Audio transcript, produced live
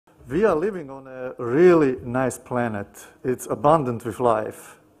We are living on a really nice planet. It's abundant with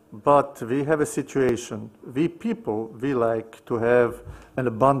life. But we have a situation. We people, we like to have an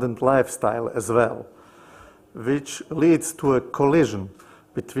abundant lifestyle as well, which leads to a collision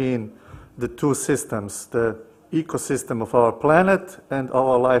between the two systems, the ecosystem of our planet and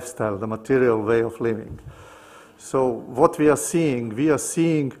our lifestyle, the material way of living. So what we are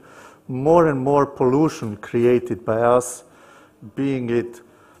seeing more and more pollution created by us, being it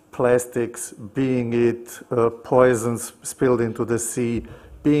plastics, being it poisons spilled into the sea,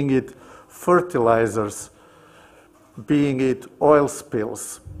 being it fertilizers, being it oil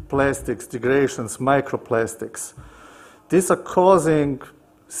spills, plastics, degradations, microplastics. These are causing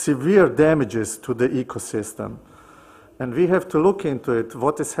severe damages to the ecosystem. And we have to look into it,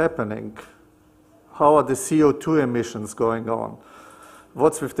 what is happening, how are the CO2 emissions going on,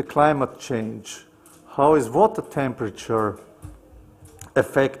 what's with the climate change, how is water temperature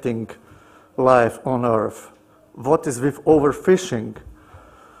affecting life on Earth, what is with overfishing,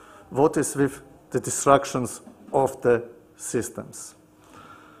 what is with the destructions of the systems.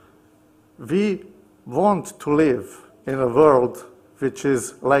 We want to live in a world which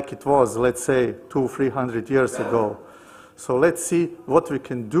is like it was, let's say, 200-300 years ago. So let's see what we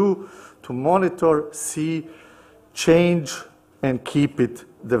can do to monitor, see, change, and keep it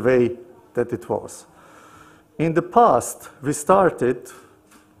the way that it was. In the past, we started,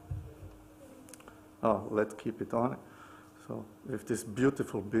 let's keep it on. So with this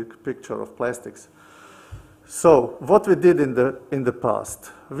beautiful big picture of plastics. So what we did in the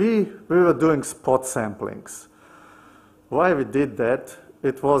past, we were doing spot samplings. Why we did that?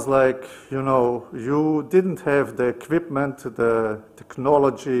 It was like, you didn't have the equipment, the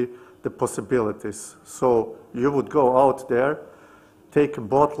technology, the possibilities. So you would go out there, take a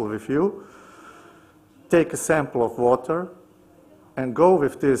bottle with you, take a sample of water, and go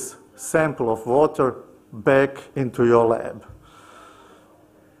with this sample of water back into your lab.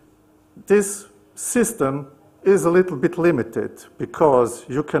 This system is a little bit limited because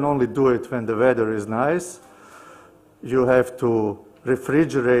you can only do it when the weather is nice. You have to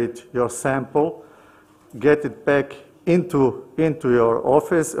refrigerate your sample, get it back into your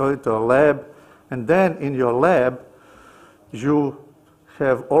office or into a lab, and then in your lab you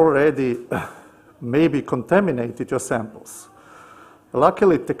have already maybe contaminated your samples.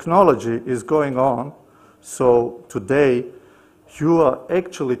 Luckily, technology is going on, so today you are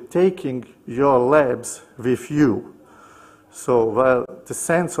actually taking your labs with you. So while the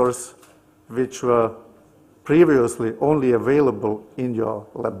sensors, which were previously only available in your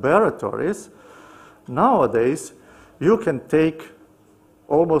laboratories, nowadays you can take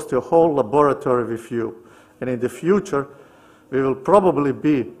almost your whole laboratory with you. And in the future, we will probably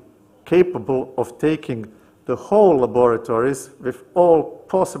be capable of taking the whole laboratories with all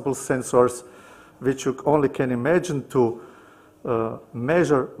possible sensors, which you only can imagine to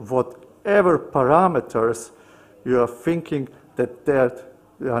measure whatever parameters you are thinking that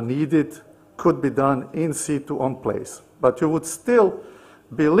are needed, could be done in situ on place. But you would still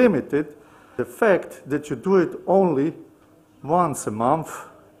be limited. The fact that you do it only once a month,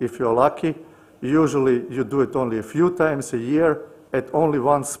 if you're lucky, usually you do it only a few times a year at only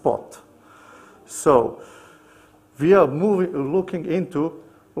one spot. So we are looking into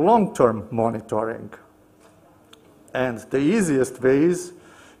long-term monitoring. And the easiest way is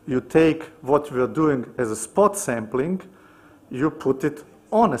you take what we are doing as a spot sampling, you put it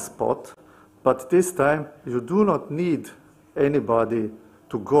on a spot, but this time you do not need anybody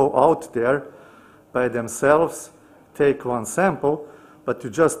to go out there by themselves, take one sample, but you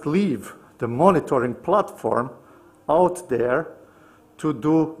just leave the monitoring platform out there to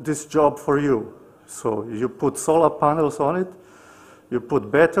do this job for you. So you put solar panels on it, you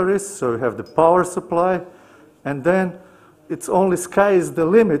put batteries, so you have the power supply, and then it's only sky is the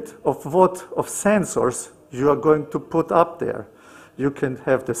limit of sensors you are going to put up there. You can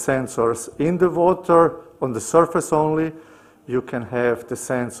have the sensors in the water, on the surface only. You can have the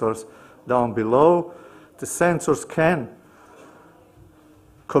sensors down below. The sensors can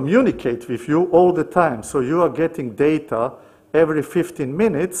communicate with you all the time. So you are getting data every 15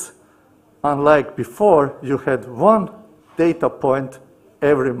 minutes, unlike before you had one data point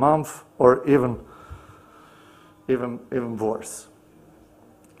every month or even worse.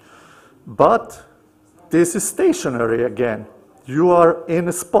 But this is stationary again. You are in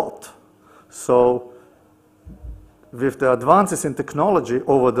a spot. So with the advances in technology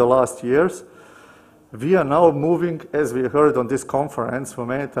over the last years, we are now moving, as we heard on this conference for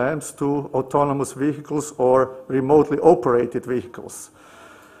many times, to autonomous vehicles or remotely operated vehicles.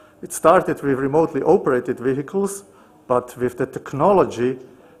 It started with remotely operated vehicles, but with the technology,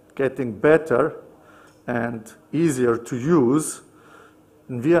 getting better and easier to use.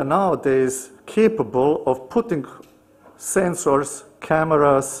 And we are nowadays capable of putting sensors,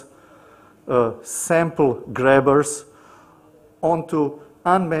 cameras, sample grabbers onto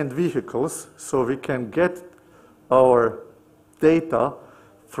unmanned vehicles, so we can get our data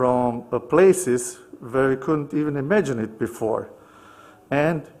from places where we couldn't even imagine it before.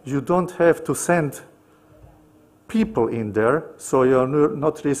 And you don't have to send people in there, so you're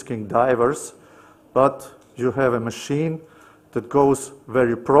not risking divers, but you have a machine that goes where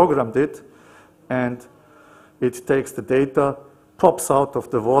you programmed it, and it takes the data, pops out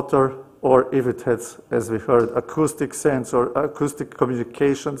of the water, or if it has, as we heard, acoustic sense or acoustic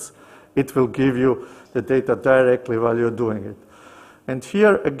communications, it will give you the data directly while you're doing it. And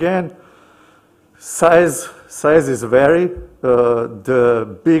here again, sizes vary.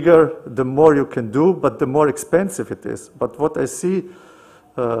 The bigger, the more you can do, but the more expensive it is. But what I see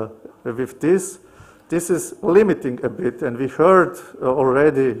with this is limiting a bit. And we heard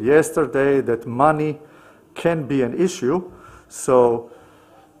already yesterday that money can be an issue. So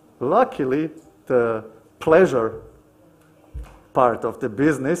luckily, the pleasure part of the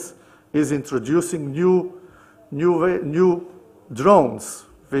business is introducing new drones,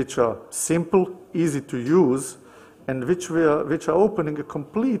 which are simple, easy to use, and which are opening a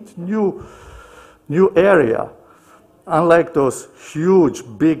complete new area. Unlike those huge,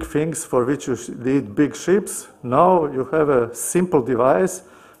 big things for which you need big ships, now you have a simple device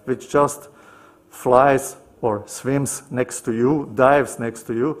which just flies or swims next to you, dives next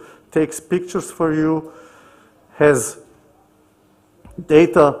to you, takes pictures for you, has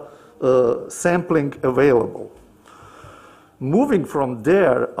data sampling available. Moving from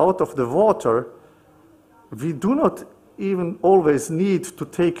there out of the water, we do not even always need to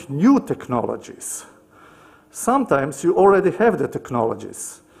take new technologies. Sometimes you already have the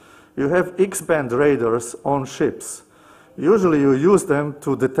technologies. You have X-band radars on ships. Usually you use them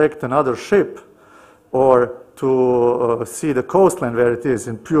to detect another ship or to see the coastline where it is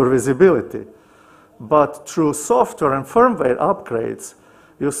in pure visibility. But through software and firmware upgrades,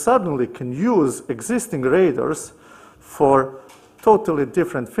 you suddenly can use existing radars for totally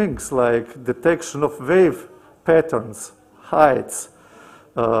different things like detection of wave patterns, heights,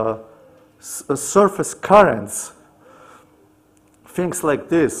 surface currents, things like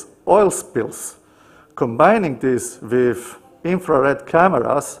this, oil spills. Combining this with infrared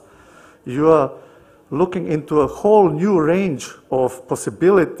cameras, you are looking into a whole new range of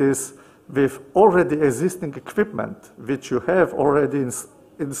possibilities with already existing equipment, which you have already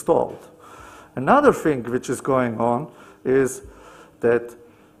installed. Another thing which is going on is that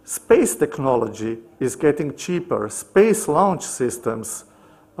space technology is getting cheaper. Space launch systems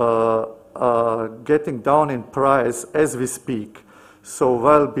are getting down in price as we speak. So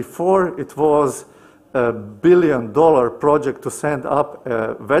while before it was $1 billion project to send up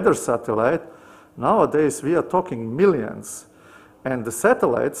a weather satellite, nowadays we are talking millions. And the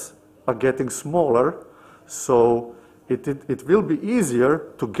satellites are getting smaller, so it will be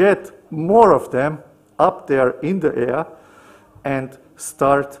easier to get more of them up there in the air and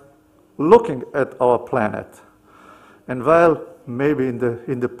start looking at our planet. And while maybe in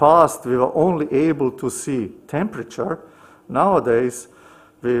the past we were only able to see temperature, nowadays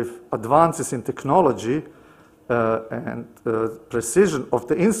with advances in technology and precision of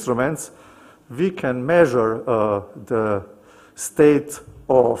the instruments, we can measure the state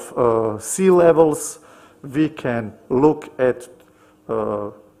of sea levels. We can look at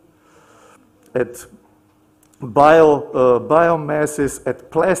biomasses,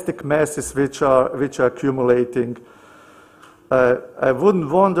 at plastic masses which are accumulating. I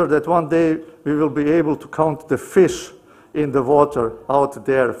wouldn't wonder that one day we will be able to count the fish in the water out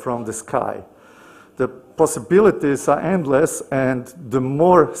there from the sky. The possibilities are endless, and the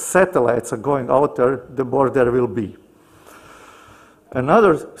more satellites are going out there, the more there will be.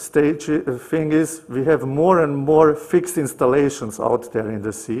 Another thing is we have more and more fixed installations out there in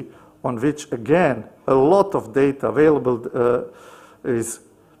the sea, on which, again, a lot of data available is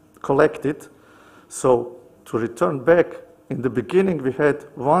collected. So to return back, in the beginning we had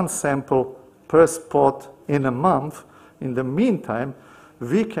one sample per spot in a month. In the meantime,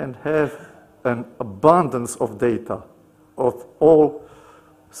 we can have an abundance of data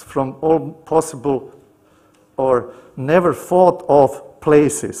from all possible or never thought of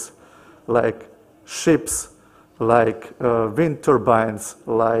places, like ships, like wind turbines,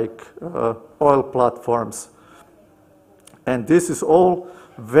 like oil platforms. And this is all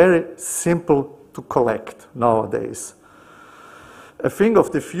very simple to collect nowadays. A thing of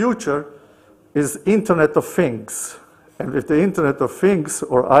the future is Internet of Things. And with the Internet of Things,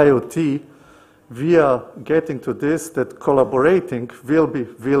 or IoT, we are getting to this, that collaborating will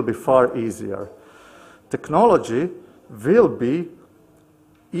be far easier. Technology will be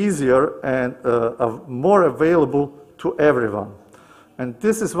easier and more available to everyone. And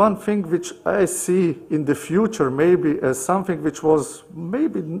this is one thing which I see in the future maybe as something which was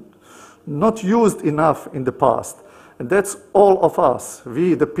maybe not used enough in the past. And that's all of us,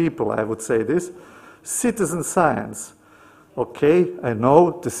 we the people, I would say this, citizen science. Okay, I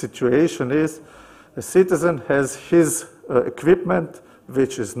know the situation is a citizen has his equipment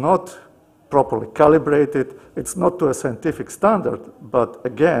which is not properly calibrated, it's not to a scientific standard, but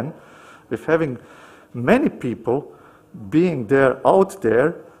again, with having many people being there out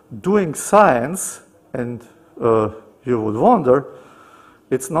there doing science, and you would wonder,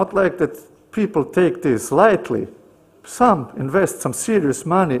 it's not like that people take this lightly. Some invest some serious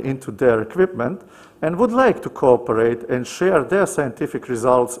money into their equipment and would like to cooperate and share their scientific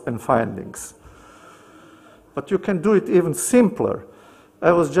results and findings. But you can do it even simpler.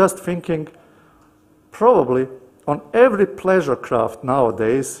 I was just thinking, probably on every pleasure craft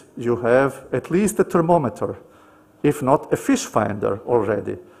nowadays, you have at least a thermometer, if not a fish finder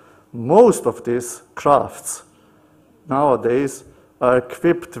already. Most of these crafts nowadays are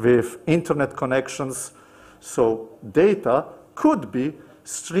equipped with internet connections, so data could be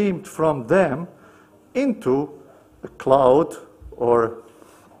streamed from them into a cloud or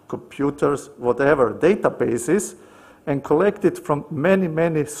computers, whatever, databases, and collected from many,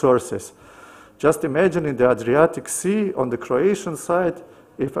 many sources. Just imagine in the Adriatic Sea, on the Croatian side,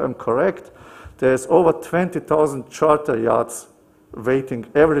 if I'm correct, there's over 20,000 charter yachts waiting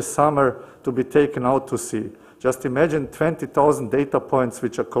every summer to be taken out to sea. Just imagine 20,000 data points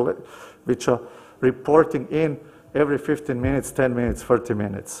which are reporting in every 15 minutes, 10 minutes, 30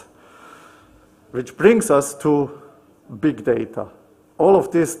 minutes. Which brings us to big data. All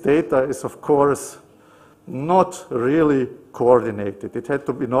of this data is, of course, not really coordinated. It had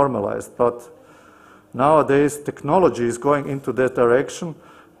to be normalized, but nowadays technology is going into that direction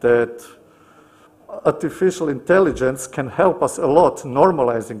that artificial intelligence can help us a lot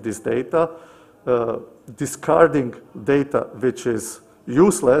normalizing this data, discarding data which is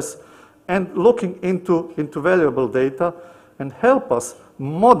useless, and looking into valuable data and help us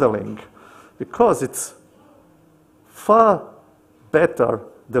modeling, because it's far better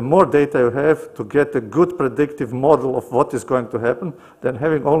the more data you have to get a good predictive model of what is going to happen than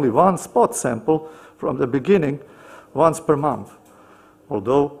having only one spot sample from the beginning once per month.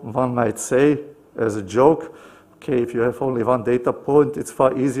 Although one might say, as a joke, okay, if you have only one data point, it's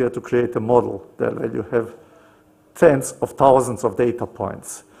far easier to create a model than when you have tens of thousands of data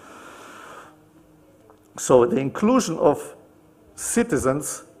points. So the inclusion of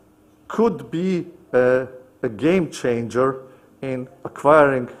citizens could be a game changer in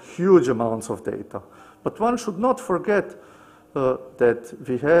acquiring huge amounts of data. But one should not forget that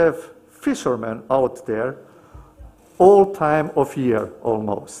we have fishermen out there all time of year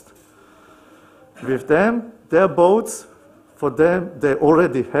almost. With them, their boats, for them, they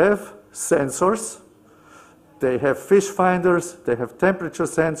already have sensors. They have fish finders, they have temperature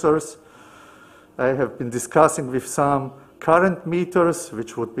sensors. I have been discussing with some current meters,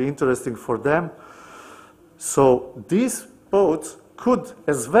 which would be interesting for them. So these boats could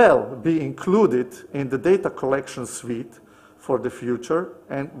as well be included in the data collection suite for the future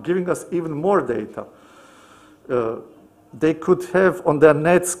and giving us even more data. They could have on their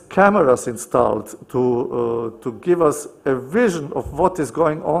nets cameras installed to give us a vision of what is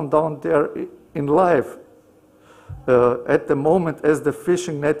going on down there in life at the moment as the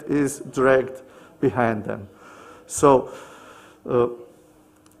fishing net is dragged behind them. So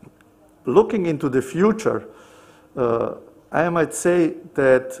looking into the future, I might say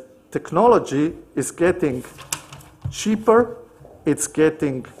that technology is getting cheaper, it's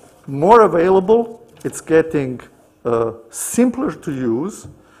getting more available, it's getting simpler to use,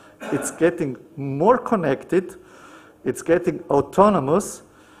 it's getting more connected, it's getting autonomous.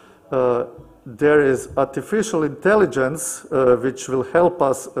 There is artificial intelligence which will help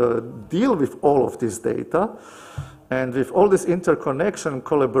us deal with all of this data, and with all this interconnection and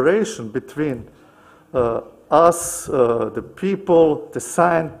collaboration between us, the people, the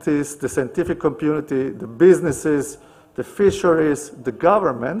scientists, the scientific community, the businesses, the fisheries, the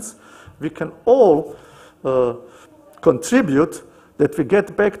governments, we can all contribute that we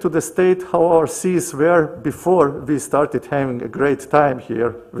get back to the state how our seas were before we started having a great time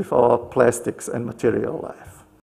here with our plastics and material life.